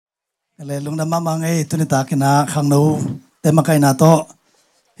le lung na mama ngai tunita kina khang no te makai na to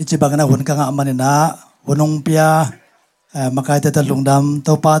ichiba kana hun ka nga mani na hunong pia makai te ta lungdam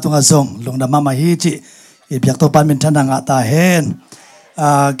to pa tunga zong lungdam mama hi chi ibyak to pan min thana nga ta hen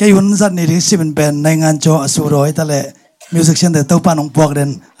ke hun zat ni ri simen ben nai ngan cho asuroi ta le music chen de to pa nong puak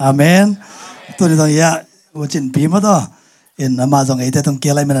den amen tuni to ya uchin pi ma to in ama zong ai te tong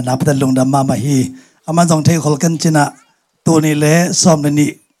kelai mena na pa lungdam mama hi ama zong thei khol kan china tuni le som ni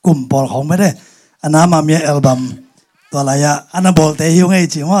kum pol khong me de anama mi albumตัวอะไรอะอันนั้นบอกแต่หิวไง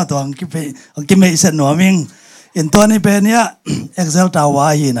จริงว่าตัวกิไม่เสร็จหนูมิงอินตัวนี้เป็นเนี่ยเอ็กเซลตาวา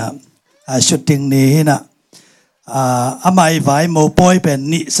ฮีนะชุดติ้งนี้นะอามาอีไว้โมปอยเป็น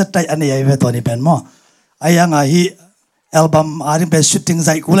นี่สไตล์อันนี้ไอ้ตัวนี้เป็นมั้งไอ้ยังไงฮีอัลบั้มอะไรเป็นชุดติ้งใจ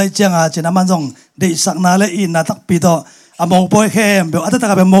กูเลยจังอ่ะจีน่ามันส่งได้สักนาเลยอินนะทักปีต่ออาโมปอยเข้มเดี๋ยวอัตตา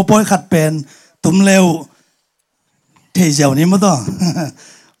กับโมปอยขัดเป็นตุ้มเร็วเที่ยวนี้มั้งตัว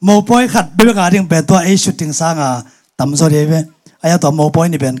โมปอยขัดเป็นการที่เป็นตัวไอ้ชุดติ้งสร้างอ่ะทำส่วนเดียวไอ้ตัวโมปอย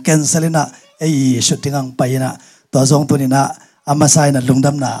นี่เป็นแคนเซิลนะไอ้ชุดที่งังไปนะตัวทรงตัวนี้นะอามาใส่นะลุงด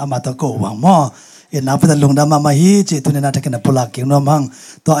ำนะอามาตะโกวังมั่วเอ็นนับเป็นลุงดำมาฮีจิตัวนี้นะถ้าเกิดปุลักกิ่งน้องมั่ง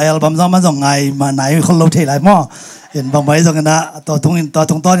ตัวอัลบั้มสองมันส่งไงมาไหนคนเราเท่ไรมั่วเห็นบางใบส่งกันนะตัวตรงนี่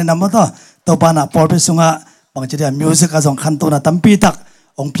นะมั่วตัวปานะพอไปส่งอ่ะบางทีเดียวมิวสิกก็ส่งคันตัวนะตั้มปีตัก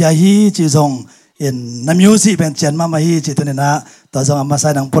องพิอาฮีจิส่งเห็นน้ำมิวสิกเป็นเจนมาฮีจิตัวนี้นะตัวส่งอามาใส่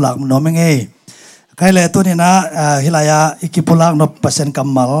นังปุลักน้องไม่เงยใครเลยตัวนี้นะฮิลายาอิกิปุลักนบเปอร์เซ็นต์ก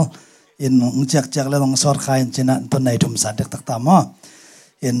ำมัลอินจากแล้วลงสอดขายจีน่ะตัวไหนทุ่มสัตว์เด็กตักตามอ่ะ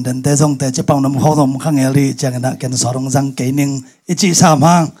อินเดินเตะส่งเตะจะปังน้ำหอมข้างเอลีจากนั้นกันสอดงจังเกนิงอิจิสาม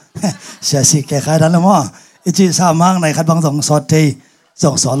ห้างเสียสิแก่ขายดันแล้วมั้งอิจิสามห้างในคัดบังส่งสอดเทส่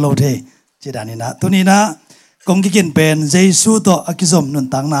งสอดโลเทจีดานี่นะตัวนี้นะกงกินเป็นเจสูตัวอากิซอมนุน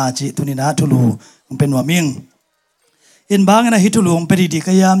ตังนาจีตัวนี้นะทุลูเป็นว่ามิงอินบางนะฮิทุลูเป็นดีๆ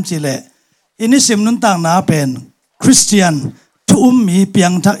ก็ยามจีเล่อินิสิมนุนตังนาเป็นคริสเตียนทุ่มมีเพีย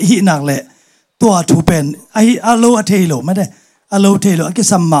งทักหินักเละตัวถูเป็นไออาโลเทโลไม่ได้อาโลเทโลก็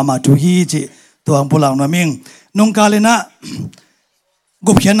สัมมาถูฮีจีตัวอังปุลังนามิงนุ่งกาเลนะ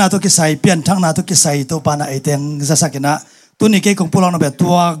กุบเขียนนาตัวกิไซเปลี่ยนทั้งนาตัวกิไซตัวปานาไอเตงจะสักนะตัวนี้เกี่ยของปุลังนาแบบตั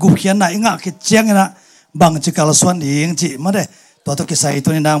วกุบเขียนนาอิงะกิเจียงนะบางจิกาลส่วนอิงจีไม่ได้ตัวกิไซตั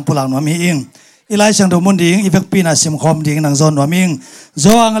วนี้นางปุลังนามีอิงอีไลช่างดูมุนดิงอีเวกปีนาซิมคอมดิงนางซอนนามิงโจ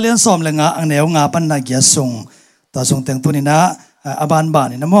อังเลียนซอมเลงะอังเหนียวงาปันนาเกียส่งตัวส่งเต็งตัวนี้นะอาบานบ้าน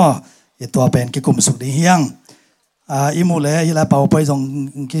นี่นะมั่วตัวเป็นกิกุมสุขดีเฮียงอิมูเลฮิลาเป่าไปส่ง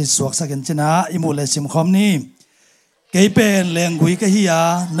กิสวกสักกันชนะอิมูเลซิมคอมนี่เกยเป็นแรงกุยกะฮิยา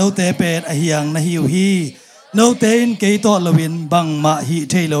โนเตเป็นอเฮียงนะฮิวฮีโนเตอินเกยตัวลวินบังมาฮิ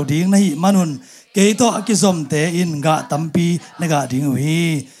เทโลดิงนะฮิมานุนเกยตัวกิซอมเตอินกะตัมปีนะกะดิงฮี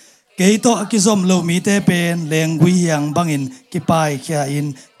เกยตัวกิซอมโลมีเตเป็นแรงกุยเฮียงบังอินกิปายเคียอิน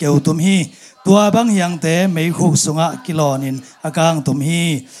เกวตุมฮีตัวบางอย่างแต่ไม่คุกสุงะกิโลนินอากางตุมฮี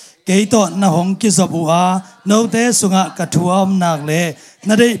เกยโตนะหงกิสบัวโนเตสุงะกะทัวมนักเลน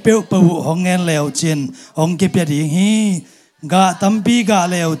าได้เปียวปูหงเงินเลวจินหงกิเปียดีฮีกะตัมปีกะ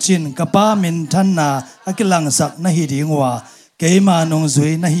เลวจินกะป้ามินทันนาอกิลังสักนะฮีดิงวาเกยมานงซุ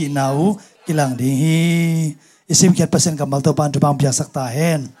ยนะฮีนาวกิลังดิงฮีอิสิมเขียนเปอร์เซ็นต์กับมัลตปันทุบังเปียสักตาเฮ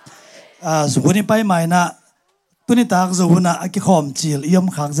นสุกุนิไปใหม่นะตุนิตากสุกุนะอกิขอมจิลยม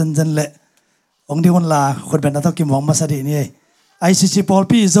ขากจันเละองค์ที่วันลาคนเป็นนักกิมองมาสดีนี่ไอซีซีพอล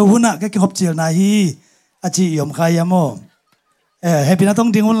พี่เจ้าหุ่นอะก็ขบเจียวนาฮีอาชียมขายโมเฮ้ยพี่นักต้อง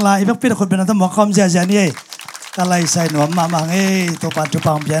ดิ้งวันลาอีพวกพี่คนเป็นนักหมอคอมเสียนี่ก็ไล่ใส่หนวมมาเอ้ตัวปัจจุ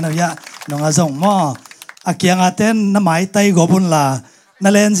บันเพียงเอายะน้องอาส่งหม้ออาเกียงอาเต้นน้ำไม้ไตกบุญลานั่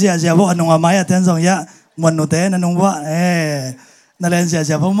นเล่นเสียพวกน้องอาไม้อาเต้นส่งยะมวนหนูเต้นน้องว่านั่นเล่นเ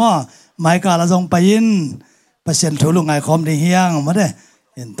สียพวกหม้อไม้กาละส่งไปยินเปอร์เซ็นต์ถูกลงไงคอมดีเฮียงมาได้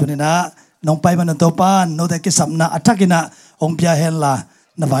เห็นทุนนี่นะน้องไปมันตัวปานโนแต่กิสัมนาอัฐกินะองพิอาเฮนล่ะ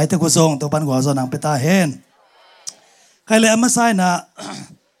นบายตะกุซงตัวปานกัวซอนังเปตาเฮนใครเลยอามาไซนะ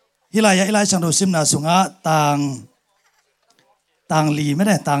ฮิลายช่างดูซิมนาสุงะต่างลีไม่ไ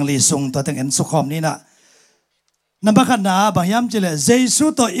ด้ต่างลีสุงตัวแต่งเอ็นสุขอมนี่นะนับขันนาบางยามเจเลเจสุ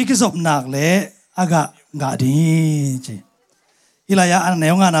ตัวอีกิศพนักเลอากะกะดีจีฮิลายอันเหนี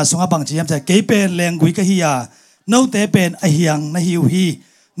ยวงานาสุงะบางจียามเจเกยเป็นแรงกุยกะฮิยาโนเตเป็นอเฮียงนะฮิวฮี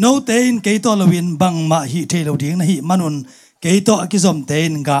โนเตนเกยโตลวินบังมาฮิเทโลดิงนะฮิมานุนเกยโตอกิซอมเต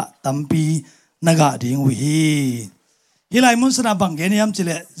นกะตัมปีนะกะดิงวิฮิไลมุนสนาบังเกนิยามจิเ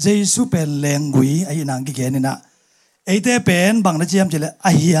ลเจสุเป็นแรงกุยไอ้นางกิเกนินะไอ้เตเป็นบังนะจิยามจิเลไ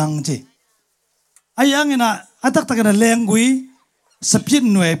อ้ยังจิไอ้ยังนะอัตตะกันแรงกุยสปิน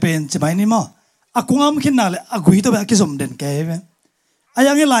หน่วยเป็นจิไหมนี่มั้งอากุงามขินนาเลอากุยตัวเป็นอกิซอมเดนเกยเวไอ้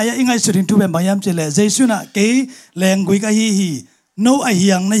ยังไงล่ะยังไงสุรินทุเป็นบังยามจิเลเจสุนะเกยแรงกุยกะฮิ no a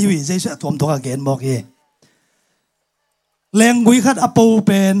hiang na hui Zeisu atom to ka gen mok ye leng gui khat apo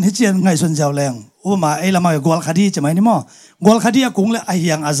pen hi chian ngai sun jaw leng uma ei lama gol khadi chmai ni mo gol khadi akung le a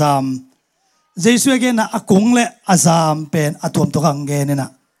hiang azam Zeisu again na akung le azam pen atom to ka gen na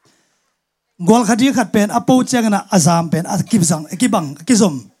gol khadi khat pen apo chang na azam pen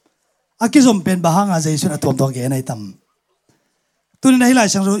akizom pen bahanga Zeisu atom to gen ai tam tunin na hilai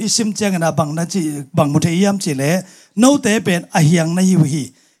sang ro isim chang na bang na chi bang mu the yam chi le no te pen a hiang na hi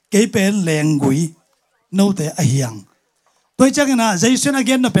ke pen leng gui no te a hiang toi chang na Zeisu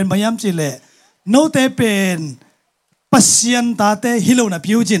again no pen bayam chi le no te pen pasien ta te hilo na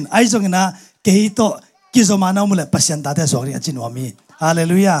piujin ai jong na ke to kizoma na mu le pasien ta te sori achin wami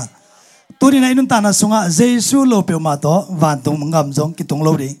hallelujah tunin na inun ta na sunga Zeisu lo pe ma to van tung ngam jong ki tung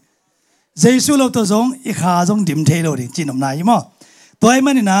lo ri Zeisu lo to jong I kha jong dim the lo ri chinom na hi mo toy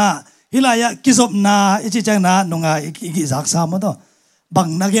mani na hilaya kizop na ichi chang na nunga iki zak sa mo to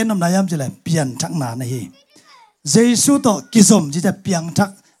bang na gen nom na yam chile pian thak na na hi Zeisu to kizom ji ta piang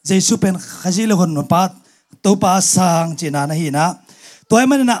thak Zeisu pen khaji lo hon pa to pa sang chi na na hi na toy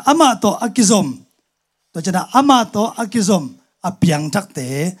mani na ama to akizom to chana ama to akizom a piang thak te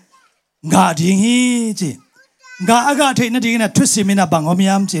nga ding hi chi nga aga the na ding na thusimina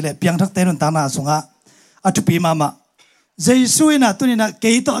bangomiam chi le piang thak te nun ta na sunga atupi mama Zeisu ina tunina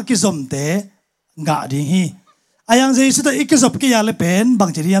keito akizom te nga ding hi ayang Zeisu to ikizop ki ya le pen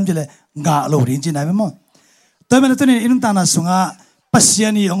bang chiriam chile nga lo rin chi na mo to mena tunin inun ta na sunga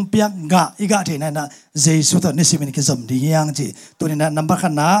pasiani ong piak nga iga the na na Zeisu to nisimin kizom ding yang chi tunina number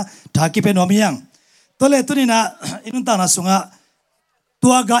khan na thaki pen om yang to le tunina inun ta na sunga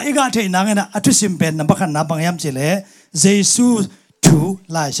tua ga iga the na ngena atusim pen number khan na bang yam chile Zeisu thu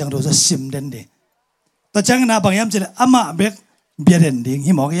lai sang ro sa sim den de to chang na bang yam chile ama bek biaren ding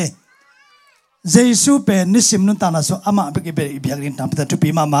hi mok ye Zeisu pen ni sim nun ta na so ama bek be biak rin tam ta tu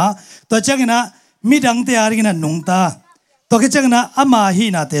pi mama to chang na midang te ari na nung ta to ke chang na ama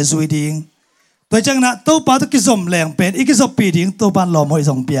hi na te zui ding to chang na to pa to kizom leng pen ikizop pi ding to pan lom hoi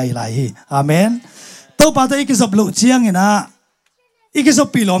jong pi ai lai hi amen to pa to ikizop lu chiang ina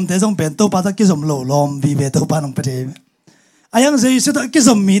ikizop pi lom te jong pen to pa to kizom lo lom vi be to pa nong pe ayang Zeisu to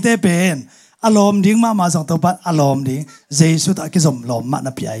kizom mi te pen alom ding ma song to pat alom ding Zeisu to akizom lom ma na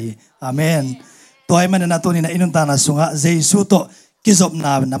pi ai amen toy man na to ni na inun ta na sunga Zeisu to kizop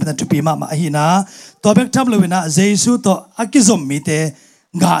na pa tu pi ma hi na to bek tham lo na Zeisu to akizom mi te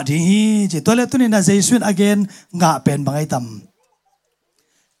nga ding hi chi to le tu ni na Zeisu again nga pen bangai tam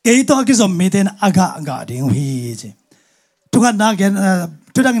ke to akizom mi te na aga nga ding hi chi tu kan na gen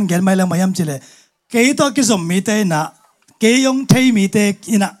tu dang gen mai lang mayam chi le ke to akizom mi te na ke yong thei mi te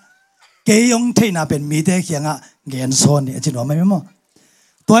ina Kayong thay na pen mi te kia nga gen son ni achin wa mai mo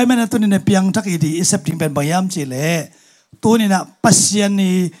toy man tu ni ne piang thak idi isep ting pen bayam chi le tu ni na pasian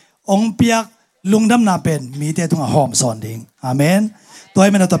ni ong piak lungdam na pen mi te tunga hom son ding amen toy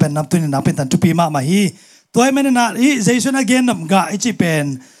man to pen nap tu ni na pen tan tu pi ma hi toy man na hi Zeisu na gen nam ga ichi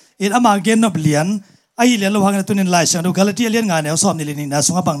pen in ama gen nop lian ai le lo hang tu ni lai sang do galatia lian nga ne som ni ni na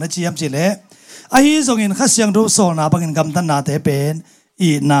sunga bang na chi am chi le ai zong in khasiang do so na bang in gam tan na te pen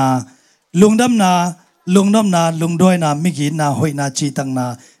I na lungdam na lungdoi na migi na hoi na chi tang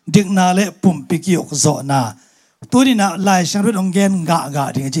na dik na le pum piki ok zo na tu ni na lai sang ru ong gen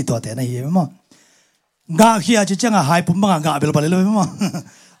ga ding chi to te na hi mo ga khia chi changa hai pum ma ga bel bal lo mo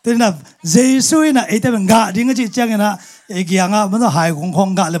tu ni na Zeisu na e te ga ding chi chang na e gia nga mo hai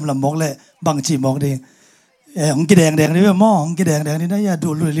khong ga lem lam mok le bang chi mok ding ong ki deng ni mo ong ki deng ni na ya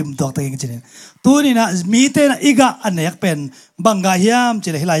du lu lim tok ta ing chi tu ni na mi te na iga anek pen bang ga hiam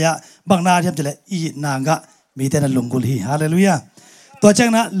chi le hilaya bang na thiam chile I naga mi ten lungul hi hallelujah to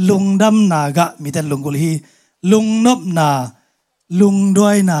chang na lungdam naga mi ten lungul hi lungnop na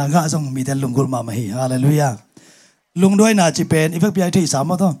lungdoi naga jong mi ten lungul ma hi hallelujah lungdoi na chi pen ifak pi ai thei sam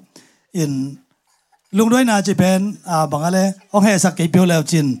mo to in lungdoi na chi pen bangale ong he sak ke pyo le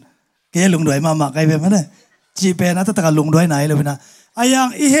chin ke lungdoi ma kai be ma ne chi pen ata ta lungdoi nai le na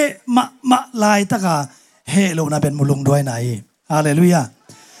ayang I he ma lai ta ka he lo na pen mu lungdoi nai hallelujah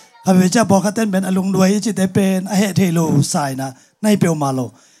ข้าพเจ้าบอกข้าเต้นเป็นอลุงด้วยจิตแต่เป็นเฮเทโลสายนะในเปียวมาโล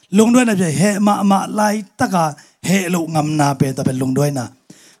ลุงด้วยนะเฮมาไล่ตะกาเฮโลงำนาเป็นแต่เป็นลุงด้วยนะ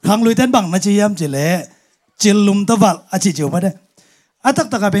ครั้งลุยเต้นบังนะจียมจิเล่จิลุมตะวัลอาจิจิวมาได้อาตัก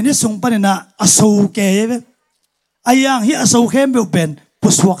ตะกาเป็นที่ส่งไปนะอสูเกย์เว้อายังที่อสูเข้มเป็น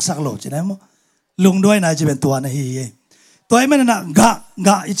ผู้สวกสักโลจินะมั้งลุงด้วยนะจะเป็นตัวนะฮีตัวไอ้มันนะก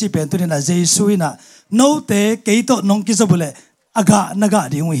ะอีจิเป็นตัวนี้นะเจสุยนะโนเตเกย์โตน้องกิจบุเล่aga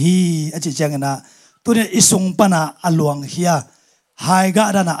naga ding hi achi chang na tune isung pana alwang hia hai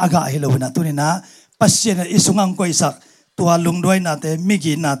ga dana aga hilowina tune na pasien isungang ko isak ตัวลุงด้วยนาเตมิ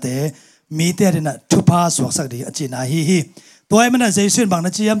กินนาเตมีเตรินะทุพาสวกสักดีอจินาฮีตัวไอ้มันน่ะเจสุนบางน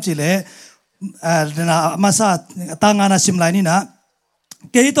าจียมจิเลนะมาซาตางานาซิมไลนี่นะ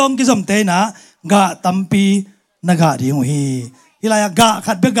เกยตองกิสมเตนะกะตัมปีนกะดีหูฮีฮิลายกะ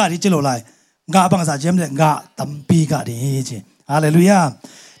ขัดเบกะดีจิโลไลกะบางสาเจมเลกะตัมปีกะดีจิฮาเลลูยา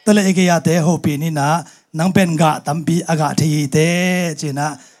ตะเลเอกยาเตโฮปีนี่นะนังเป็นกะตัมปีอากะทีเตจินะ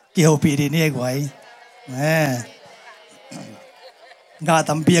เกโฮปีดีนี่ไว้กะ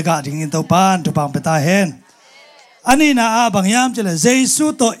ตัมปีอากะดิ่งตัวปานตุปังเปตาเฮนอันนี้นะบางยามจิเลเจสุ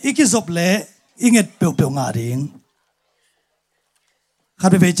โตอิกิซบเลอิงเอ็ดเปียวเปียวงาดิ่งข้า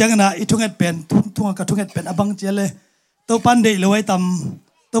ไปจังนะอีทุ่งเอ็ดเป็นทุ่งกับทุ่งเอ็ดเป็นอบังเจเลตัวปันเดลไว้ต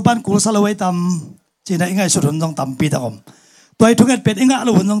ำตัวปันกุศลไว้ตำจีน่าอิงไงสุดหุ่นจงตำปีตะกมตัวไอ้ทุ่งเอ็ดเป็นอิงไง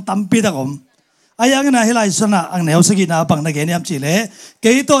ลุหุ่นจงตำปีตะกมอายังนะฮิลายสนะอังเนวสกินาบังนักเงียมจีเลเก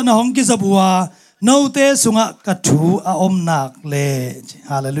ยโตนะฮงกิซบัวโนเตสุงะกัทูอาอมนักเล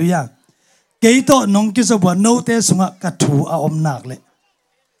ฮาเลลูยาเกยโตนงกิซบัวโนเตสุงะกัทูอาอมนักเล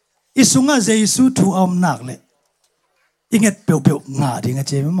อิสุงะเจสุทูอาอมนักเลอิงเอ็ดเปียวเปียวงาดิ่งเ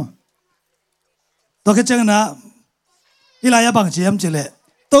จมั้งตัวก็จังนะฮิลายบังเจมจิเล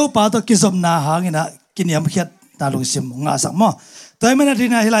ตัวป้าตัวกิสมนาหางนะกินยำเขียดตาลุงซิมงาสักมั้งตัวไม่นาที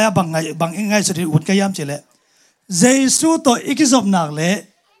นะฮิลายบังไงบังอิงไงสุดที่อุดก็ยำจิเลเจสุตัวอิกิสมนักเล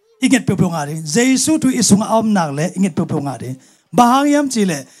อิงเอ็ดเปียวเปียวงาดิ่งเจสุตัวอิสุงะอมนักเลอิงเอ็ดเปียวเปียวงาดิ่งบางยำจิเ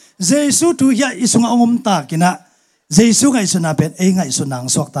ลเจสุตัวยาอิสุงะอมตากินะเจสุไงสุนาเป็นเองไงสุนาง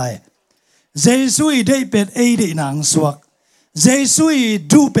สวกตายเจสุอีได้เป็นเอได้นางสวกเจสุอี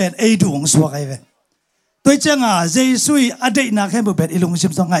ดูเป็นเอดูองสวกไอ้เว้ตัวจังอ่ะเจสุอีอดีตนาแค่บุเป็นอิลุงชิ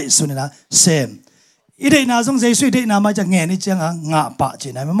มสองไงสุนีนะเซมอีได้นาสงเจสุอีได้นามาจากเงี้ยนี่จังอ่ะงาปะจี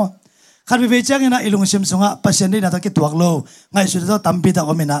นะมั้งมั้งขัดไปจังนะอิลุงชิมสองอ่ะปัจจัยนี้นะตะกี้ตัวกโลไงสุดท้ายตั้มปีตะ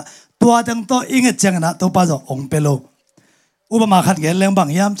ก็มีนะตัวตั้งโตอิงจังนะตัวป้าจะองเปโลอุปมาขัดเงี้ยเรื่องบาง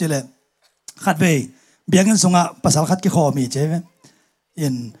ยามจีเลยขัดไปเบียงกันสองอ่ะภาษาขัดกี่ข้อมีใช่ไหมอิ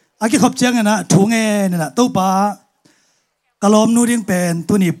นอากิขบจังนะทุ่งเงี้ยนี่นะตัวป้ากลอมนูดิ้งเป็น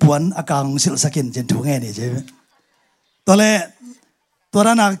ตัวนี้ปวนอากางสิลสกินเจนถูกไงนี่ใช่ไหมตัวเล่ตัว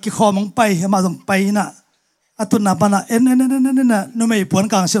นั้นกิขอมงไปมาส่งไปนะอัตุนาปนะนะนู่ไม่ปวน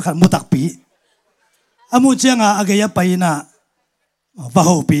กางสิลขันมุตักปีอามูเจียงอากยะไปนะวะ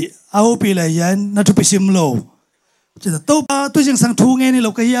ฮูปีอาฮูปีเลยยันนัทุปิซิมโลจะตัวจังสังถูกไงนี่เร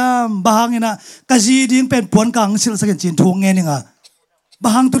าก็ยามบางนะกะจีดิ้งเป็นปวนกางสิลสกินเจนถูกไงนี่งะบ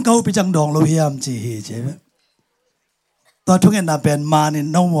างตุนเขาไปจังดองเราพยายามจีใช่ไหมตัวทุกอย่างน่าเป็นมานี่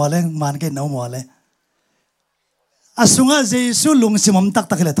น้องมัวเลยมานี่ก็น้องมัวเลยอาสุงะเจสุลุงสิมตั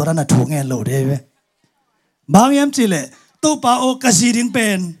กเลยตัวนั้นทุกอย่างโหลดเว้ยบางยามจีเลยตัวป้าโอกาสีดิ้งเป็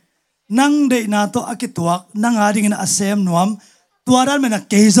นนั่งเดินนาตัวอากิตัวนั่งหาดิ้งน่ะอาเซมนวมตัวนั้นมันน่ะ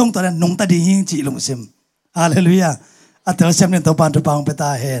เกยซงตัวนั้นนุ่งตาดิ้งจีลุงสิมฮาเลลูยาอัตเตอร์เซมเนี่ยตัวปานตัวปางไปตา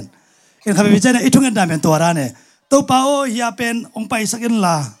เห็นเอ็นข้าพเจ้าเนี่ยไอ้ทุกอย่างน่าเป็นตัวนั้นเนี่ยตัวป้าโออย่าเป็นองไปสักอินล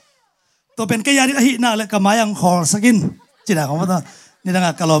ะตัวเป็นแก่ยาดิหิน่าเลยกับมายังคอสักอินจีน่าของมันนี่ต่า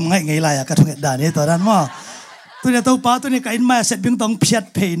งกลมง่ายไงกระทุ่งด่านนี้ตัวนั้นว่าตัวนี้ตัวป้าตัวนี้ก็อินมาเสร็จเพียงต้องเพียด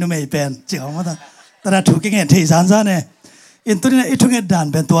เพย์นุ่มไม่เป็นจีของมันแต่ละถูกเงี้ยที่สานซะเนี่ยอินตัวนี้ไอ้ทุ่งด่าน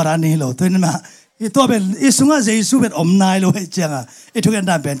เป็นตัวร้านนี้โหลตัวนี้มาไอ้ตัวเป็นไอ้สุงะเจสุเป็นอมนายโหลไอ้เจ้าไอ้ทุ่ง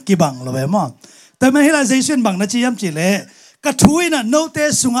ด่านเป็นกีบังโหลไอ้มั่งแต่ไม่ให้เราเจสุนบังนะจียมจีเล่กระทุยน่ะโนเต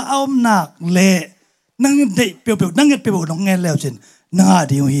สุงะอมนักเล่นั่งเด็กเปียวๆนั่งเด็กเปียวๆน้องเงี้ยแล้วจินน่า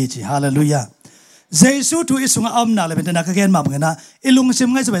ดีฮีจีฮาเลลูยาเจสุทูอิสุงะอมนาเลยเป็นนักเรียนมาเหมือนกันนะอิลุงซิม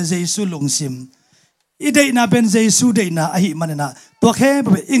ไงจะเป็นเจสุลุงซิมอีเดน่าเป็นเจสุเดน่าอหิมันนะตัวแค่เ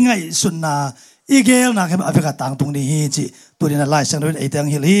ป็นอิงไงสุนนาอีเกลนะแค่อเฟริกาต่างตรงนี้ฮีจีตัวนี้น่ะไล่สังด้วยไอเตียง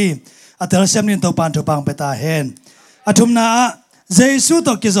ฮิลีอัตเตอร์เซมนินตัวปานตัวปังไปตาเห็นอัทุมนาเจสุ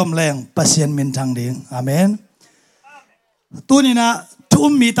ตัวกิจอมแรงปัสยันมินทางดิ่งอาเมนตัวนี้นะทุ่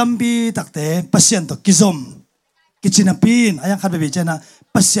มมีตั้มปีตักเตะปัสยันตัวกิจอมกิจนาปีนอายังขัดไปเจนะ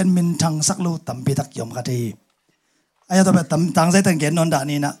ปัสยันมินทางสักลูตั้มปีตักยอมขัดที่อายะตัวแบบตั้งใจตั้งเกณฑ์นนดา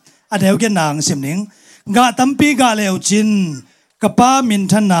นี่นะอันเดียวกันนางสิมนิงกะตั้มปีกะเลวจินกะป้ามิน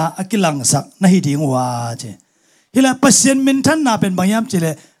ทันนาอักิลังสักนาฮิดิงวาเจฮิละปัสยันมินทันนาเป็นบางยามเจเล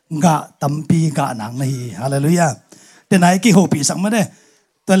กะตั้มปีกะนางนาฮิฮาเลลูยาแต่ไหนกี่โหปีสักมาเด้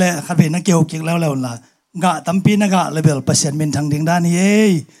ตัวเลยขัดไปนักเกี่ยวกิกแล้วล่ะกะตั้มปีนักะเลเวลปัสยันมินทางดิ่งด้าน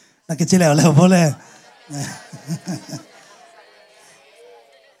นี้นักเกี่ยวแล้วพอเลย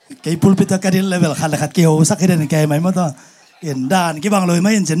ไก่ปูลพิตาการิลเลเวลขัดเกี่ยวสักให้ได้ไงไหมมั้งตัวเห็นด้านกี่บางเลยไม่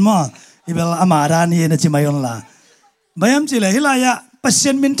เห็นเช่นมั้งอีเวลอามาดานี่นะจิมาyonละบางยามจิเลฮิลายะปัส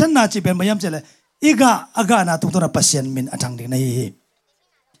ยันมินทันนาจิเป็นบางยามจิเลอีกะอากานาตุกตัวปัสยันมินอันทางดิ่งใน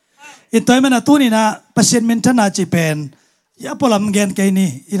อีตัวมันตัวนี้นะปัสยันมินทันนาจิเป็นยาพลัมเกนไก่นี่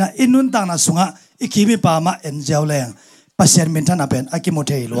อินุนต่างนาสุงะอีขีมีปามาเอ็นเจ้าแรงปั pasien min thana pen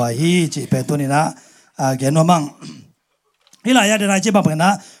akimothei lua hi chi pen tu ni na gen no mang hilaya de na chi ba na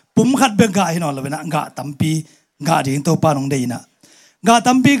pum khat be ga hi no lo na ga tampi ga ding to pa nong de na ga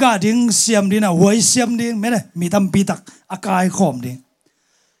tampi ga ding siam ding na woi siam ding me mi tampi tak akai khom ding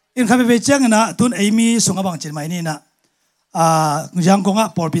in kha be chang na tun ai mi sunga bang chin mai ni na yang ko nga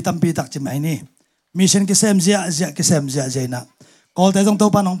por pi tampi tak chin mai ni mission ki sem zia ki sem zia na kol te jong to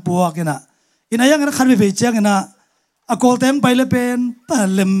pa nong puwa ki na in ayang na khan be chang na a kol tem pai le pen ta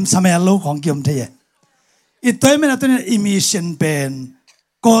lem samel lo khong kiom the ye itoy me na tun emission pen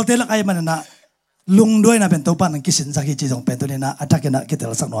kol te la kai man na lungด้วยนะเป็นตัวปั้นกิสินสักที่จงเป็นตัวนี้นะอัตกินะกิเต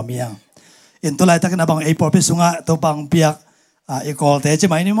ลสักหน่อยมีอย่างอินตัวไรตักนะบางไอ้ปอพิสุงะตัวบางเปียกไอ้กอลเตะใช่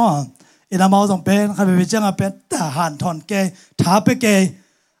ไหมนี่มั้งอินามาจงเป็นใครไปเจ้าเป็นทหารทอนเกยท้าไปเกย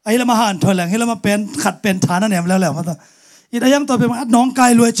ไอ้ละมาหันทอนแหลงให้ละมาเป็นขัดเป็นฐานนั่นเองแล้วมาตัวอินายังตัวเป็นน้องกา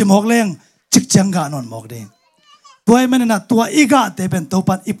ยรวยจิมกเลี้ยงจิกจังกานอนหมกเด้งตัวไอ้มันน่ะตัวอีกาเตเป็นตัว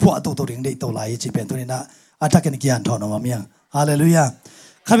ปั้นอีพวกตัวเริงได้ตัวไหลจีเป็นตัวนี้นะอัตกินะกิยันทอนออกมามีอย่างฮาเลลูยา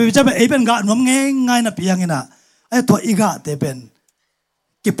ข้าพเจ้าเป็นไอ้เป็นกะนวมง่ายนะเพียงนี่นะไอ้ตัวอีกะเตเป็น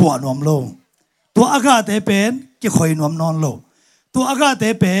กิปวดนวมโลตัวอากาเตเป็นกิคอยนวมนอนโลตัวอากาเต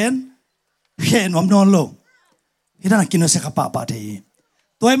เป็นเขนวมนอนโลที่นั่นกินเสกปะปะที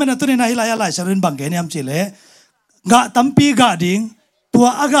ตัวไอ้มันตัวนี้นะฮิลายาลายชารินบังเกนี่ยมจิเลกะตั้มปีกะดิ่งตัว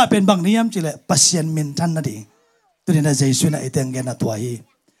อากาเป็นบังนี่ยมจิเลปัสยันมินทันนะดิ่งตัวนี้นะใจสุนัยเต็งเกนะตัวฮี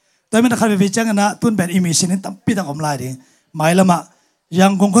ตัวไอ้มันข้าพเจ้านะตุนเป็นอิมิชินตั้มปีตะกอมลายดิ่งหมายละมายั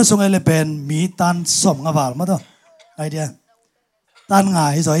งคงเขาส่งไอ้เลเป็นมีตันสมงาบาลมาตัวไอเดียตันง่า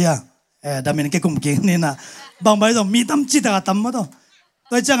ยสวยอ่ะดามินแกกุมเก่งนี่นะบางใบต้องมีตั้มจิตกาตั้มมา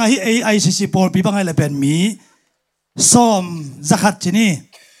ตัวจังไอ้ไอซีซีปอลปีบางไอ้เลเป็นมีสมจักรจีนี่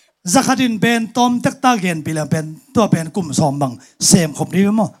จักรดินเป็นตอมเต็กตาเกนปีละเป็นตัวเป็นกลุ่มสมบางเซมขบดี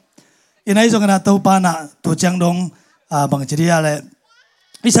มั้งอินไอส่งกันตัวปานะตัวจังดงบางจีดีอะไร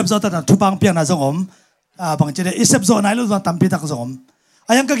อิสับโซตัดทุบางเพียงนะส่งผมบางจีดีอิสับโซไหนรู้ว่าตั้มปีตักส่งอ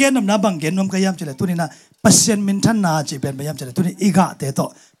ายังก็เกณฑ์นำน้ำบางเกณฑ์นำขยามเฉลยตัวนี้นะปัสเซนมินทันนาจีเป็นพยายามเฉลยตัวนี้อีกาเตโต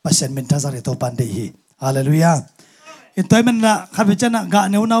ปัสเซนมินทันสักตัวปันเดียฮาเลลูยาอินตัวมันละข้าพเจ้านะกะ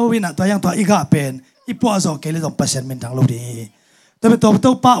เนื้อนาวินะตัวยังตัวอีกาเป็นอีปัวโซเกลิตองปัสเซนมินทังลูดีตัวเป็นตั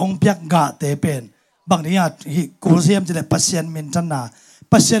วป้าองเปียกกะเตเป็นบางทีอ่ะกูเสียมเฉลยปัสเซนมินทันนา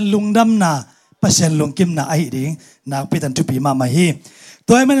ปัสเซนลุงดำนาปัสเซนลุงกิมนาไอ้ดิ่งนักพิธันทุปีมาไม่ฮี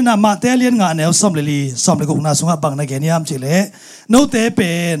ตัวไอ้มันน่ะมาเตเลียนงานแนวซ้อมเลยกุกนาสุงะบังนักเกณฑ์ยามจิเลโนเตเ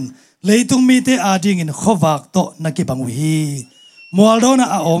ป็นเลยตุงมีเตอาดิ่งอินขวักโตนักกิบังวิมัวโดนะ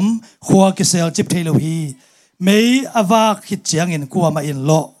อาอมขวากิเซลจิบเทโลฮีไม่อวากขิดเจียงอินกัวมาอินโ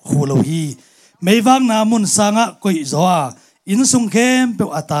ลหูโลฮีไม่วางนามุนสังะกุยโซอาอินสุงเข้มเปียว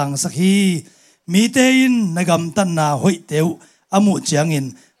อัตังสักฮีมีเตอินนักำตันนาหอยเตียวอามุเจียงอิน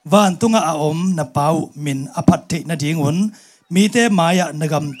วันตุงอาอมนาเปามินอภัตตินาดิ่งอุนมีเตมายะน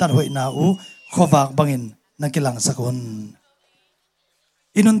กำตัดหอยนาอูขวากบังอินนักกิลังสักคน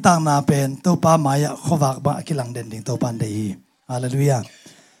อินุนต่างนาเป็นตัวป้ามายะขวากบังกิลังเด่นดิ่งตัวปันเดียฮาเลลูยา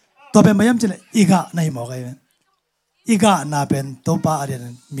ตัวเป็นพยายามจะเลยอีกะในหมอกไอ้อีกะนาเป็นตัวป้าอะไร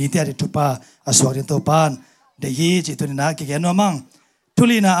นั้นมีเตอริทุป้าอสวรินตัวปานเดียจิตุนินากิเกนวมังทุ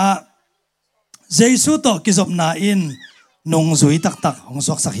ลีนาเจสุโตกิจบนาอินนงสุยตักของส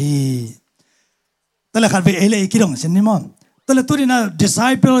วกสักฮีแต่ละขันไปเอเลกิดงเช่นนี้มั้งตัวละตัวนี้นะ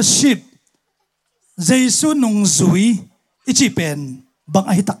discipleship เจสุนงซุยอิจิเป็นบางไ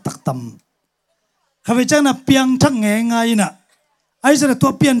อตักตำข้าพเจ้านะเพียงทั้งไงนะไอ้เจ้าตัว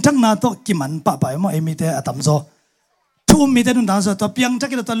เพียงทั้งนาตัวกิมันปะไปมั้งไอมีแต่อัตมโซทุ่มมีแต่นุ่นทางโซตัวเพียงทั้ง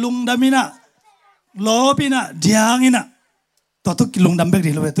กิตัวลุงดามินะโลบินะเดียงนะตัวทุกลุงดำเบก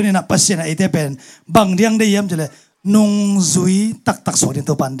ดีเลยตัวนี้นะปัสเซนะไอเตเป็นบางเดียงได้ย้ำจะเลยนงซุยตักสวดิน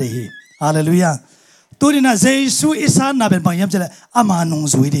ตัวปันเดียฮาเลลูยาตัวนี้นะเจสุอิสานนาเป็นบางยามเจริญอามานุง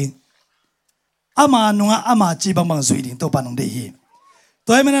ซุยดิ่งอามานุงอามาจีบางซุยดิ่งตัวปานงเดียตั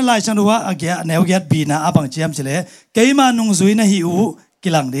วไอ้มันนั่นลายฉันรู้ว่าอาเกียแนวเกียบีนะอาบางจียามเจริญเกี่ยมานุงซุยนะฮิวกิ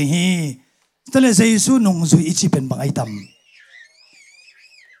ลังเดียตัวเลยเจสุนุงซุยอิจิเป็นบางไอตัม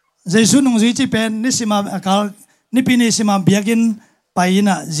เจสุนุงซุยอิจิเป็นนิสิมาอากาลนิพินิสิมาเบียกินไปน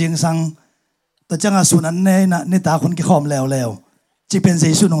ะจิงสังตัวจังอาสุนันเนนะนิตาคนกิขอมแล้วจีเป็นเจ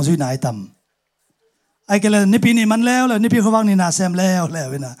สุนุงซุยนายตัมไอ้เกลนี่ปีนี้มันแล้วนี่พี่เขาว่างนี่นาแซมแล้วเ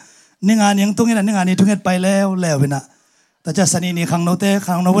ว้ยนะนี่งานยังตุ้งนี่งานนี้ทุ่งเงินไปแล้วเว้ยนะแต่จะสนีนี่ขังโนเต้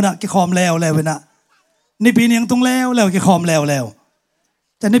ขังโนวนะกี่คอมแล้วเว้ยนะนี่ปีนี้ยังตุ้งแล้วกี่คอมแล้ว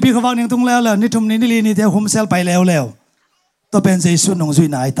แต่นี่พี่เขาว่างยังตุ้งแล้วนี่ทุ่มนี่ลีนี่เที่ยวหุมเซลไปแล้วตัวเป็นเจสุนงซุย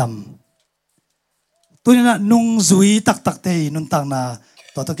นายตำตัวนี้นะนงซุยตักเตยนุนตังนา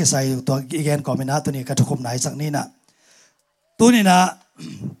ตัวกี่ใส่ตัวอีแกนก่อนไม่นะตัวนี้กระทุกไหนสักนี่นะตัวนี้นะ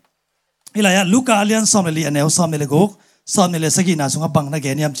อิลายะลูกาเลียนซอมเลลีอันเนลซอมเลกุก สอนนี่เลยสกินาสุงบังนักเก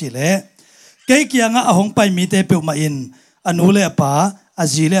ณียมจีเล่เกี่ยกี้งะหงไปมีเตเปิวมาอินอนุเลปาอ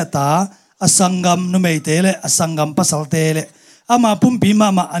จีเลตาอสังกัมนุเมเตเลอสังกัมปัสสลเตเลอามาปุ่มปีม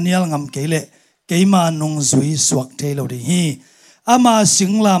าอันยัลงำเกเลเกมานุงซุยสวกเทโลดิฮีอามาสิ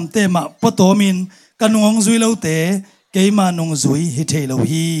งลามเตมาปโตมินกันงซุยโลเตเกมานุงซุยฮิเทโล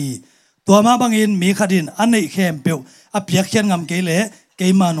ฮีตัวมาบังอินมีขดินอันนี้เข้มเปียวอเปียกเขียนงำเกเลเก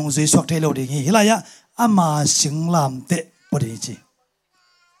มานุงซุยสวกเทโลดิฮีฮิลายะอามาสิงลามเตปดิจี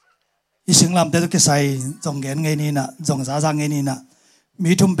อีสิงลามเตตุกใส่จงเงินไงนี่นะจงสาสางไงนี่นะ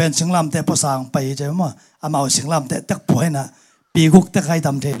มีทุ่มเป็นสิงลามเตปสางไปใช่ไหมอามาสิงลามเตตักป่วยนะปีกุกตะไคร้ท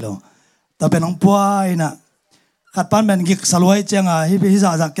ำเทโลแต่เป็นน้องป่วยนะขัดปั้นเป็นกิกสลวยจังอ่ะฮิพิซ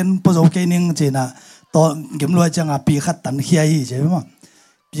าจากกินปโซเกนิงจีนะตอนกิมรวยจังอ่ะปีขัดตันเฮียใช่ไหม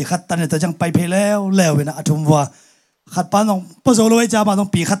ปีขัดตันเนี่ยแต่จังไปเพลแล้วเป็นอาทุมว่าขัดปั้นต้องปโซรวยจ้ามาต้อง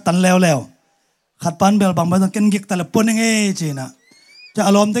ปีขัดตันแล้วขัดปั้นเบลบางไม่ต้องกินกิกแต่ละปนยังไงจีนะจะอ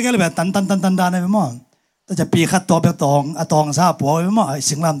ารมณ์ได้แค่แบบตันได้ไหมมั้งแต่จะปีขัดตัวแบบตองซาปัวไหมมั้ง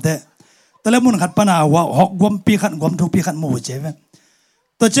สิงลำเตแต่แล้วมุนขัดปั้นว่าหกกวมปีขัดกวมทุกปีขัดหมู่ใช่ไหม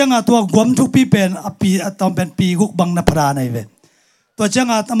ตัวเจ้าตัวกวมทุกปีเป็นปีตอนเป็นปีกุกบังนภราในเวตัวเจ้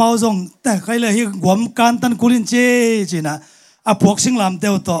าตมาส่งแต่ใครเลยที่กวมการตันกุลินเจจีนะพวกสิงลำเต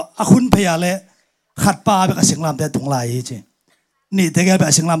วตัวคุณพยาเลขัดป่าไปกับสิงลำเตวตรงไหลจีนี่แต่แกไป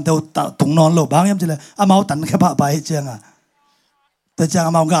สิงลำเตวตรงนอนโลบางยังจีเลยมาตันแค่ป่าไปเจ้าตัวเจ้า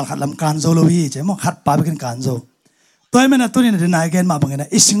มางานขัดลำการโซโลวีเจ้ามาขัดป่าไปกันการโซตัวไอ้แม่น่ะตัวนี้เนี่ยนายแกนมาบางอย่าง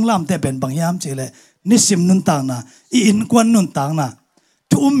อีสิงลำเตวเป็นบางยามจีเลยนิสิมนุนต่างนะอินกวนนุนต่างนะ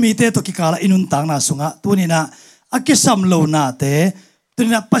ทุมมีเตตุกิกาลอินุนต่างนาสุงะตัวนี้นะอากิสัมโลนาเตตัว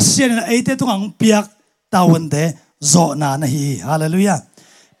นี้นะปัสเซียนนะไอเตตุงังเปียกตาวันเตโจนานะฮีฮาเลลูยา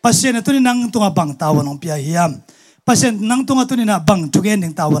ปัสเซียนตัวนี้นังตุงบังตาวันองเปียฮิยามปัสเซียนนังตุงตัวนี้นะบังจุเกนดิ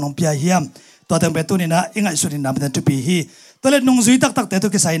งตาวันองเปียฮิยามตัวเต็มเป็นตัวนี้นะอิงไอสุดินนะเป็นจุปีฮีตัวเล็กนุ่งซุยตักเตตุ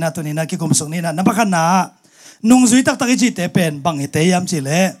กิไซนะตัวนี้นะกิกุมสุงนี้นะนับขันนะนุ่งซุยตักอิจิเตเป็นบังฮิเตยามจิเล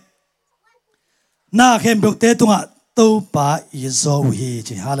น่าเข้มเบิกเตตุงะตัวป่าอิโซฮี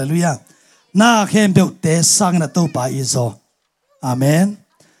จีฮาเลลูยาน่าเข้มเบลเตสังนะตัวป่าอิโซอาเมน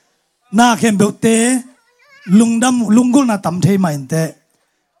น่าเข้มเบลเตลุงกุลนะตั้มเทมันเต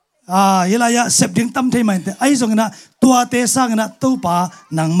ยลายะเสพดิ้งตั้มเทมันเตไอ้ส่งนะตัวเตสังนะตัวป่า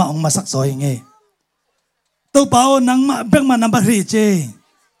นังมาองมาสักซอยเงี้ยตัวป่าโอนังมาเบ่งมานับรีเจ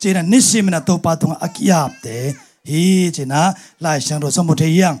จีนะนิสิมนะตัวป่าตรงอักยาบเตฮีจีนะลายช่างรถสมุทร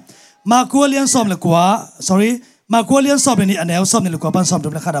ยังมากัวเลี้ยงซ้อมเลยกว่า sorryมากัวเลียนสอบนี่อันเอลสอบนี่ลูกบ้านสอบดู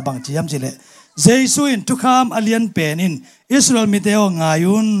เลยข้าดับบังจียมจีเล่เจสุอินทุกคำอเลียนเป็นอินอิสราเอลมีเตโองา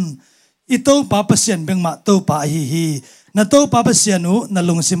ยุนอิโต้ปาปเสียนเบงมาโต้ปาฮีนาโต้ปาปเสียนูนา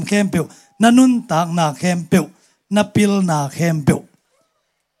ลุงซิมเข้มเปียวนานุนตากนาเข้มเปียวนาปิลนาเข้มเปียว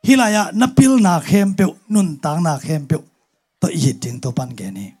ฮิลายะนาปิลนาเข้มเปียวนุนตากนาเข้มเปียวตัวอีหิดจึงตัวปันแก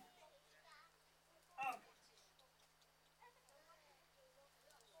นี่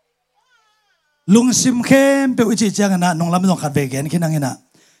ลุงซิมเข้มเปียวอิจิจังนะน้องลำไม่ต้องขัดเวกแกนแค่นั้นเองนะ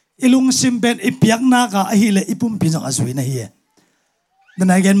อีลุงซิมเป็นอีเปียกนักอะฮิเลอีปุ่มพิจงอาศัยนะฮีดัง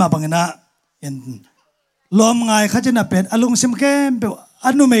นั้นแกนมาบังนะเห็นลมไงข้าจะนับเป็นอลุงซิมเข้มเปียวอ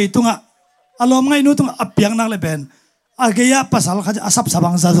นุเมย์ตุงะอารมณ์ไงนู้ตุงะเปียกนักเลยเป็นอาเกียภาษาข้าจะอาศับสบั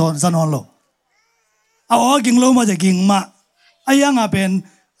งซานอนโลเอากิ่งโลมาจะกิ่งมาอายังอ่ะเป็น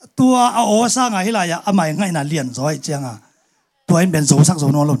ตัวเอาสร้างอะไรล่ะอาไม่ง่ายน่ะเลี้ยนซอยเจียงอ่ะตัวเองเป็นโซซักโซ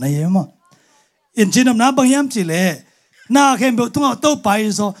นอนโลในยังมั้งอินจินน้ำบางยามจิเลน่าเข้มเบลตัวโตไป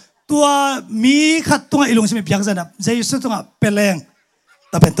โซตัวมีขัดตัวอีลุงซิมเปียกซะนะเจสุตัวเป็นแรง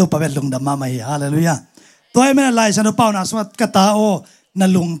แต่เป็นตัวเป็นลุงดำมาไม่ฮาเลลูยาตัวไอ้แม่ลายฉันเอาเป้านะสวัสดิ์กตาโอนา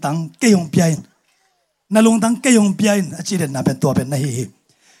ลุงตังเกยงเปียนนาลุงตังเกยงเปียนอาชีพน่ะเป็นตัวเป็นนาฮี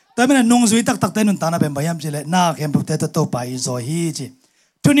ตัวแม่นุ่งสุยตักเตนุนตานะเป็นบางยามจิเลน่าเข้มเบลตัวโตไปโซฮีจิ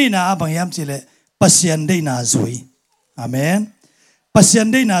ทุนี่นะบางยามจิเลปัสยันได้นาสุยอาเมนปัสยัน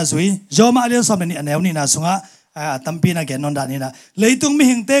ได้นาสุยโยมาเลียนสอบนี่อันเอวนี่นาสุงะตั้มปีน่ะแกนนดานี่นะเลยตุงมี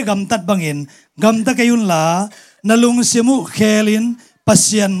หิงเตกำตัดบังอินกำตัดกยุนลานาลุงเสียมุเคลินปัส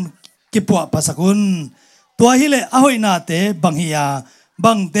ยันกิปัวปัสกุลตัวฮิเลอหอยนาเตบังฮิยา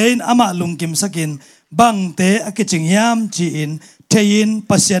บังเตนอามาลุงกิมสกินบังเตอกิจิงยามจีอินเทยิน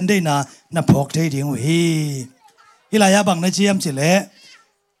ปัสยันได้นาพกเทดิงวีฮิลายาบังในจียมจิเล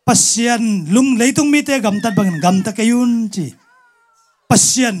ปัสยันลุงเลยตุงมีเตกำตัดบังอินกำตัดกยุนจีปัส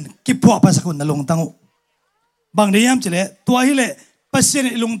ยันกิปัวปัสกุลนาลุงตังบางเดียมเจเลตัวฮิเลปัสเซน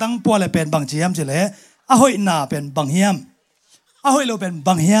ลุงตังปัวเลเป็นบางเจียมเจเลอหอยนาเป็นบางเฮียมอหอยโลเป็นบ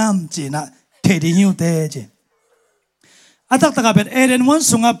างเฮียมจีนะเทดิฮิวเตจีอัตักตะกเป็นเอเดนวัน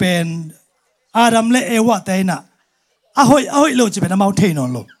สุงะเป็นอาดัมเลเอวะเตนะอหอยโลจีเป็นอามาเทนอน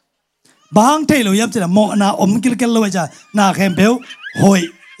โล บางเทโลยับจะโมนาอมกิลเกลเลยจ้ะนาแคมเบลหอย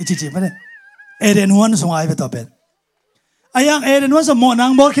จิจิไม่ได้เอเดนวันส่งไอไปต่อเป็นไอยังเอเดนวันสมนาง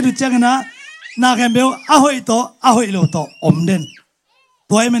บอกคิดจังนะนาแคมเบลอาหอยโตอาหอยโลโตอมเด่น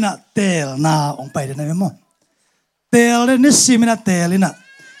ตัวไอ้มันน่ะเตลนาองไปเด่นนะมั้งเตลเด่นนี่สิมันน่ะเตลน่ะ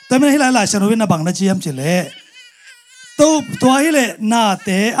แต่ไม่ให้หลายๆชนวินาบังนะจียมจิเลตัวไอ้เลยนาเต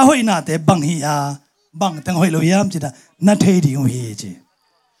อาหอยนาเตบังฮีอาบังตั้งหอยโลยามจีนะนาเทดีงฮีจี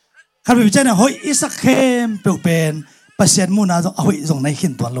ข้าพเจ้าเนี่ยหอยอิสักเข้มเปลี่ยนเป็นเปอร์เซ็นต์มูนาจงหอยจงในขิ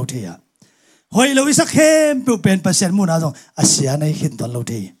นตัวโลเทียหอยโลอิสักเข้มเปลี่ยนเป็นเปอร์เซ็นต์มูนาจงอาเซียในขินตัวโล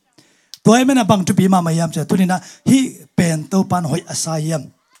เทียตัวไอ้แม่น่ะบังจุบีมามายามเจ้าตัวนี้นะฮีเป็นตัวปานหอยอาศัยยาม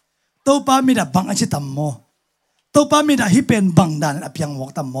ตัวปานมีแต่บังอันชิตัมโมตัวปานมีแต่ฮีเป็นบังดานอภิยังวก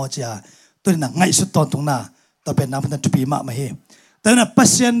ตัมโมเจ้าตัวนี้นะไงสุดตอนตรงน่ะตัวเป็นน้ำพันจุบีมามาเฮแต่น่ะเปอ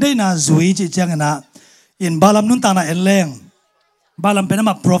ร์เซ็นต์ได้น่ะจุยจีจังน่ะอินบาลัมนุนตาน่ะเอลเลงบาลัมเป็น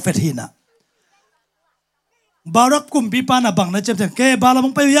มา prophet หินะบารักกุมปีปานะบังนะเจ็บเจ็บแกบาลัม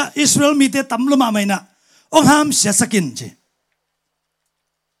ไปยะอิสราเอลมีเตตัมลุมาไม่นะองห้ามเสียสกินจี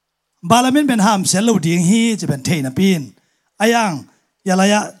บาลัมเป็นห้ามเสียลูดิ้งฮีจะเป็นเทนะปีนอายังยาลา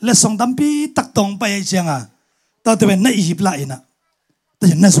ยะเลสองตัมปีตักตองไปไอเชียงอ่ะตอนที่เป็นนักอียิปต์ละอินะแต่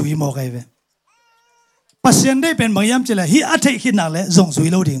ยังน่าสุยโมกไอเวปัสยันได้เป็นบางยามเจริญฮีอัฐิขินักเลยส่งสุย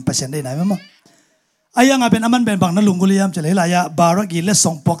ลูดิ้งปัสยันได้ไหนมั้งอายังเป็นอามันเป็นบางนั้นลุงกุลยามเจริญลายะบารักอีเลส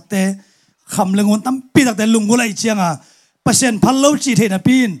องปกเตคำเรื่องนั้นตั้มปีตักแต่ลุงกุลไอเชียงอ่ะปัสยันพันลูจีเทนะ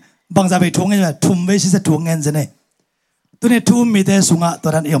ปีนบางจะไปทุ่งไงแบบทุ่มไว้สิจะทุ่งเงินจะเนี่ยตัวนี้ทุ่มมีแต่สุงะตัว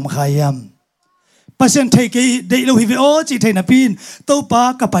นั้นเอี่ยมขายามปัสยันเทกีได้ลูฮิวิโอจีเทนะปีนตัวป้า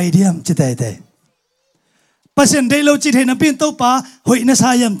กับไปเดียมจิตเตปัสยันได้ลูจีเทนะปีนตัวป้าหอยนัสา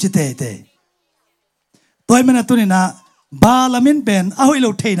ยามจิตเตตัวมันตัวนี้นะบาลามินเป็นเอาให้เร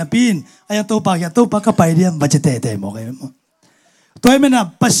าเทนะปีนอายังตัวปากยังตัวปากก็ไปเดียมบัจเตเตมองไงมั้งตัวมันนะ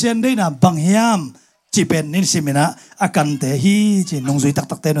ปัสยันได้นะบางยามจีเป็นนิสิมินะอากันเตฮีจีนงซุยตั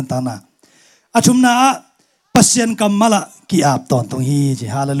กเตนันตานะอาชุมนะปัสยันกัมมาละกีอาบตอนตรงฮีจี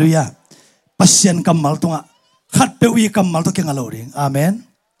ฮาเลลูยาปัสยันกัมมาลตรงอ่ะขัดเปวีกัมมาลตัวเก่งอะไรริงอาเมน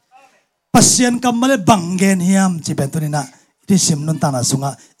ปัสยันกัมมาละบังเกนฮิมจีเป็นตัวนี้นะที่สิมนันตานะสุงะ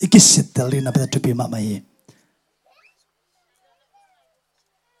อิกิสิตเตลินะเป็นจุปีมาไม่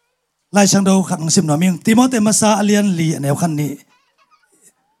ไล่ช่างดูขังสิมหน่อยมิงติโมเตมาซาอเลียนลีแนวขันนี้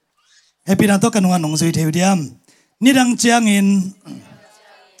เฮปินาโตกันงานหงสุยเทวเดียมนี่ดังเจียงอิน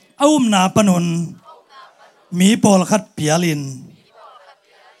อุ้มนาปนุนมีปอลขัดเปียลิน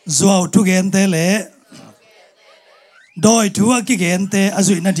จัวทุเกนเตเลโดยทัวกิเกนเตอ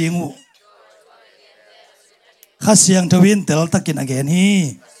จุยนาดิงูข้าเสียงทวินเตลตะกินอเกนฮี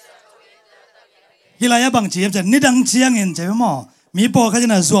ฮิลายะบางเจียมจะนี่ดังเจียงอินใช่ไหมหมอมีปอข้าจะ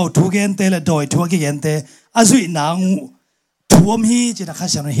น่าจัวทุเกนเตเลโดยทัวกิเกนเตอจุยนางูทัวมฮีจีน่าข้า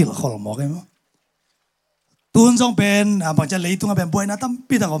เสียงฮิลขอลมอกไงมั้งตูนจงเป็นบางจะเลยตุงเป็นบวยนะตั้ม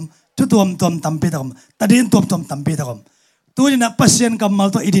ปีตะกมทุตัวตั้มปีตะกมตัดดินตัวตั้มปีตะกมตัวนี้นะปัสยันกำมัล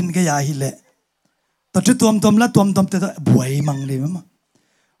ตัวอิดินก็ยาฮิเลตัวทุตัวละตัวเตตัวบวยมังดีมั้ง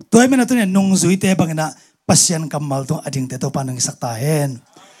ตัวไอ้แม่น่ะตัวนี้นงซุยเตบังนะปัสยันกำมัลตัวอดิงเตตัวปานึงสักตาเห็น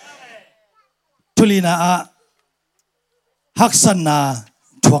ทุลีนะฮักสันนะ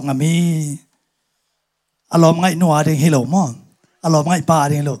ทวงอามีอารมณ์ไงนัวดิงฮิโลมั้งอารมณ์ไงป้า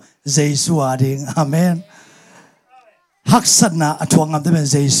ดิงฮิโลเจสุอาดิงอาเมนฮักษณะทวงงามที่เป็น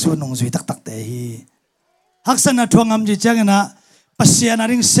เจสุนงสุยตักเตหีฮักษณะทวงงามจีจังนะปัสยานา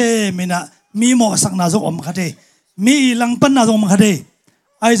ริงเซมินะมีหมอสักนาจงอมขัดเดมีลังปันนาจงอมขัดเด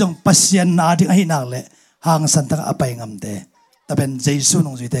ไอจงปัสยานาดิงไอนักเละหางสันตักอภัยงามเตแต่เป็นเจสุน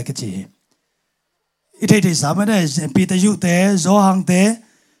งสุยเตกจีอีเทติสามไม่ได้ปีตายุเตโจหังเต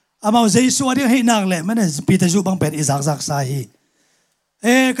อามาเจสุอาดิงไอนักเละไม่ได้ปีตายุบังเป็นอิสักสาฮี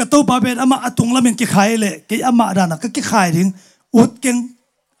กระตู้ปาเป็นอามาตุงละมันกี่ขายเลยกี่อามาดานะก็กี่ขายถึงอุดเก่ง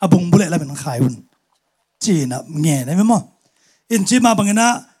อาบุงบุเล่ละมันขายหุ่นจีน่ะเงี้ยได้ไหมมั้งอินจีมาบังนะ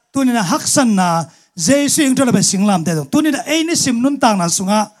ตัวนี้นะฮักสันนะเจสุยังตัวละเป็นสิงลามเตตัวนี้นะนี่สิมนุนต่างนะสุ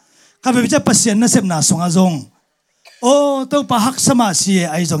งะข้าพเจ้าปัสยันนะเสพนะสุงะจงโอ้ตัวปะฮักสมาสี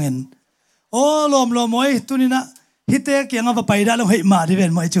ไอจงเห็นโอ้ลมโอ้ยตัวนี้นะฮิตเตกยังเอาไปได้ลงให้มาที่เป็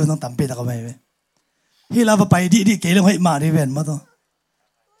นมาไอจูต้องตั้มปีตะก็ไม่เว้ฮิลาไปดีเกลงให้มาที่เป็นมาตัว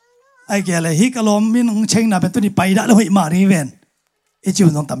ไอ้แกเลยฮิกลมมินงเชงน่ะเป็นตัวนี้ไปได้แล้วให้มารีเวนไอ้จิว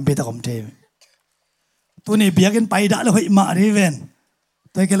ต้องตั้มไปตะกมเทตัวนี้เบียกันไปได้แล้วให้มารีเวน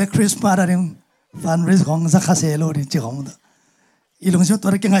ตัวแกเลยคริสต์มาสอะไรฟันริสของซักคาเซโลนี่จิของมันอีหลงชุดตัว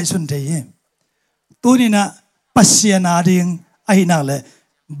นี้ยังไงสุนเทยตัวนี้นะปัสยานาดิงไอ้นั่งเลย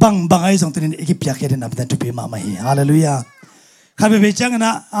บังไอ้ส่งตัวนี้อีกเบียกันนะเป็นตัวปีมาไม่ฮาเลลูยาข้าพเจ้าน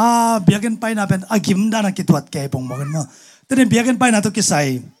ะเบียกันไปนะเป็นอากิมด้านกิตวัดแกปงมองกันมั้งตัวนี้เบียกันไปนะตัวกิใส่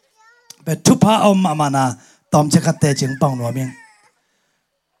เป็นทุพาอมอามานาตอมเชคัตเตจิงปังนัวมิง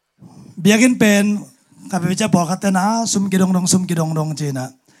เบียกินเป็นข้าพเจ้าบอกคัตเตนะซุมกิดงดงซุมกิดงดงจีนะ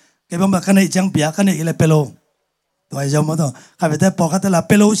เก็บมาคันนี้จังเปียคันนี้อิเลเปโลตัวไอ้เจ้าหมดตัวข้าพเจ้าบอกคัตเตละเ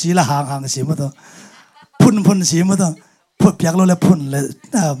ปโลสีละห่างสีหมดตัวพุ่นสีหมดตัวพุ่นเปียกโลเลยพุ่นเลย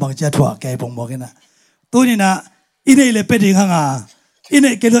บางเจ้าถั่วแกปงบอกกันนะตัวนี้นะอินเอเลเปดิงห่างอินเอ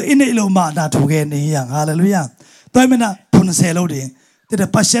เกลอินเอโลมาดาถูกเกนี่อย่างฮาเลลูยาตัวมันนะพุ่นเซโลดิแต่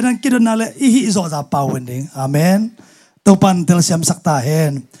ปัจจัยนั้นกิดนั่นเลยอีฮิโซซาปาวันดิงอาเมนตัวปันเตลเซียมสักตาเห็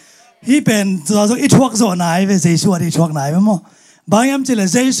นฮีเป็นตัวอีทวกโซนายเวเจสัวอีทวกนายมั้งมั้งบางยามเจริญ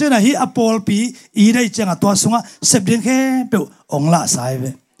เจสัวนะฮีอพอลปีอีได้จังตัวสุงะเสพดิ้งแค่เปองละสายเว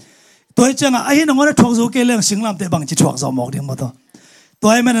ตัวจังไอ้น้องคนทวกโซเกลี้ยงสิงลำแต่บางจีทวกโซหมอกดิ้งมั้งตัว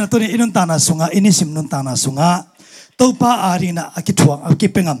ไอ้แม่นั่นตัวนี้อินุนตานาสุงะอินิสิมนุนตานาสุงะตัวป้าอารีนะอากิทวงอากิ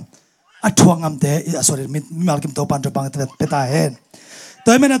เป็งอัมอัทวงอัมเตอsorryมีมาลกิมตัวปันตัวปังเปตาเห็นตั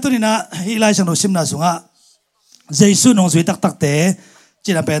วแม่นั่นตัวนี้นะฮีไลชังโนซิมนาสุงะเจสุนองสุยตักเต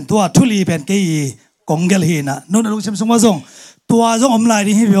จีน่ะเป็นตัวทุลีเป็นกี่กงเกลฮีนะโน่นลุงชิมสงว่าส่งตัวส่งอมลาย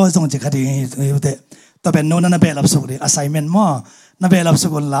นี่ให้พี่ว่าส่งจิกคดีอยู่เตตัวเป็นโน่นนั่นเป็นรับสุกดิ assignment มั่วนั่นเป็นรับสุ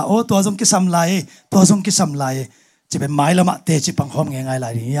กละโอ้ตัวส่งกิสำลายตัวส่งกิสำลายจะเป็นไม้ละมะเตจิปังหอมง่ายๆหลา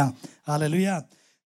ยอย่างฮาเลลูยา